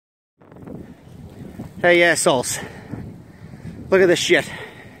Hey assholes, look at this shit.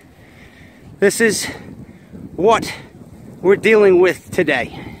 This is what we're dealing with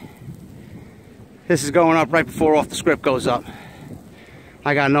today. This is going up right before Off the Script goes up.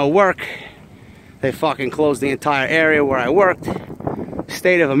 I got no work. They fucking closed the entire area where I worked.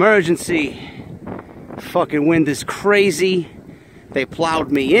 State of emergency. Fucking wind is crazy. They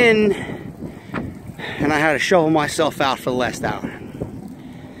plowed me in. And I had to shovel myself out for the last hour.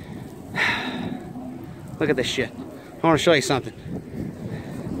 Look at this shit. I want to show you something.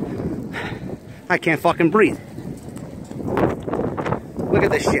 I can't fucking breathe. Look at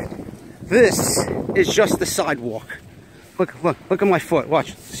this shit. This is just the sidewalk. Look at my foot.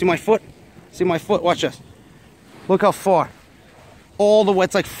 Watch. See my foot? See my foot? Watch this. Look how far. All the way.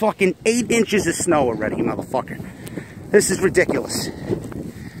 It's like fucking 8 inches of snow already, motherfucker. This is ridiculous.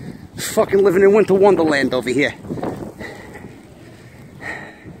 Fucking living in winter wonderland over here.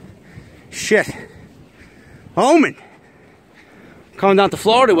 Shit. Omen. Coming down to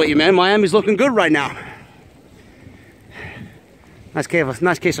Florida with you, man. Miami's looking good right now. Nice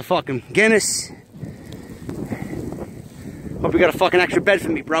case of fucking Guinness. Hope you got a fucking extra bed for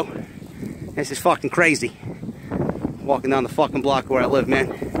me, bro. This is fucking crazy. Walking down the fucking block where I live,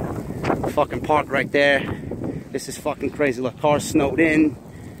 man. Fucking park right there. This is fucking crazy. Look, cars snowed in.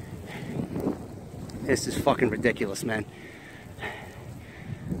 This is fucking ridiculous, man.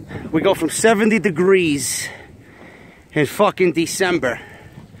 We go from 70 degrees in fucking December.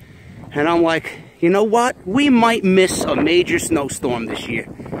 And I'm like, you know what? We might miss a major snowstorm this year.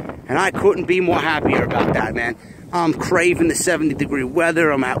 And I couldn't be more happier about that, man. I'm craving the 70-degree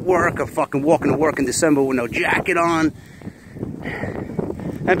weather. I'm at work. I'm fucking walking to work in December with no jacket on.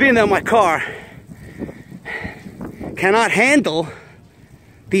 And being that my car cannot handle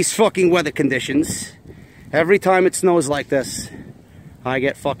these fucking weather conditions, every time it snows like this, I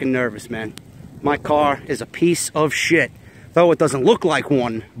get fucking nervous, man. My car is a piece of shit. Though it doesn't look like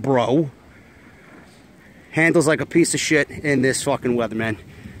one, bro. Handles like a piece of shit in this fucking weather, man.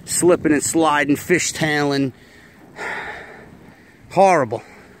 Slipping and sliding, fishtailing. Horrible.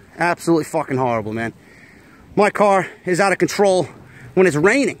 Absolutely fucking horrible, man. My car is out of control when it's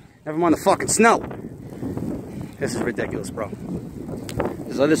raining. Never mind the fucking snow. This is ridiculous, bro.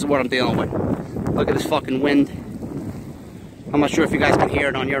 So this is what I'm dealing with. Look at this fucking wind. I'm not sure if you guys can hear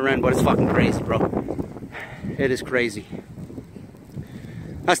it on your end, but it's fucking crazy, bro. It is crazy.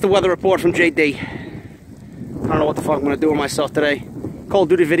 That's the weather report from JD. I don't know what the fuck I'm gonna do with myself today. Call of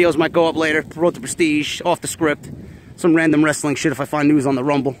Duty videos might go up later. Road to Prestige, Off the Script. Some random wrestling shit if I find news on the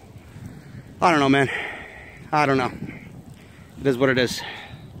Rumble. I don't know, man. I don't know. It is what it is.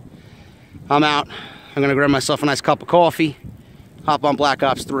 I'm out. I'm gonna grab myself a nice cup of coffee, hop on Black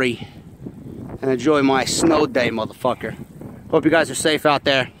Ops 3, and enjoy my snow day, motherfucker. Hope you guys are safe out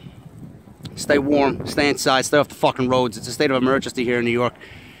there. Stay warm, stay inside, stay off the fucking roads. It's a state of emergency here in New York.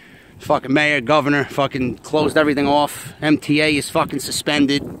 Fucking mayor, governor, fucking closed everything off. MTA is fucking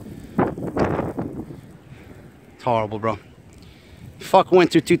suspended. It's horrible, bro. Fuck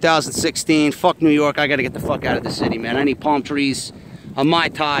winter 2016. Fuck New York. I gotta get the fuck out of the city, man. I need palm trees, a Mai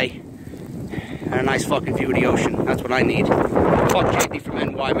Tai, and a nice fucking view of the ocean. That's what I need. Fuck JD from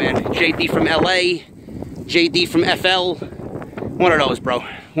NY, man. JD from LA. JD from FL. One of those, bro.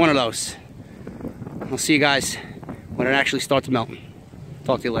 One of those. I'll see you guys when it actually starts melting.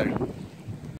 Talk to you later.